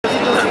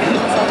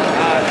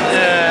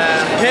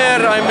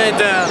I made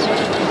a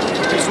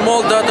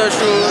small data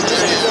shoot,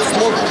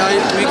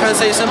 we can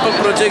say simple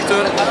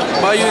projector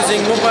by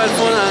using mobile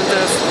phone and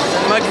a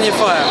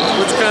magnifier,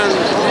 which can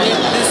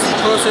this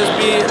process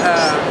be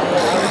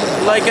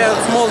like a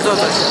small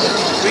data.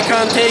 We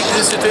can take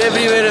this to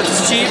everywhere.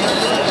 It's cheap.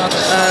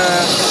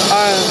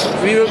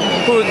 We will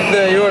put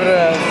your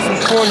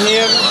phone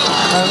here,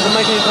 and the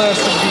magnifier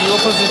should be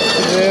opposite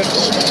to there,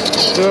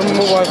 your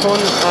mobile phone,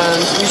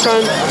 and you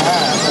can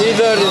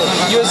either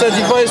use a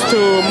device to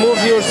move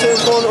your cell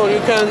phone, or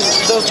you can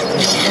just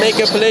make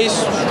a place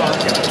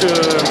to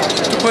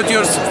put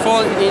your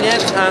phone in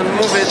it and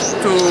move it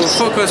to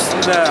focus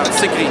the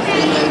screen.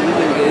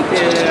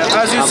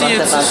 As you see,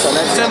 it's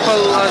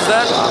simple as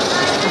that.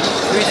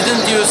 We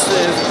didn't use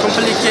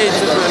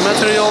complicated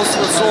materials.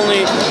 It's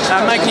only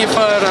a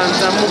magnifier and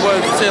a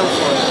mobile cell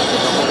phone.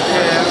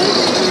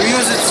 We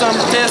used some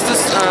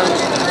tests,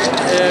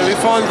 and we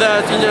found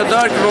that in a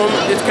dark room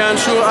it can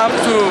show up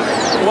to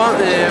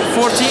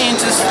 40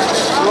 inches,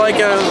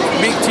 like a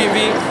big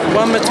TV,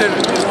 1 meter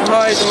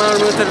height, 1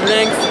 meter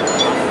length.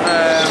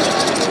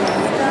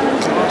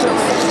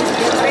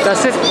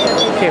 That's it.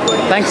 Okay,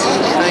 thanks.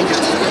 Thank you.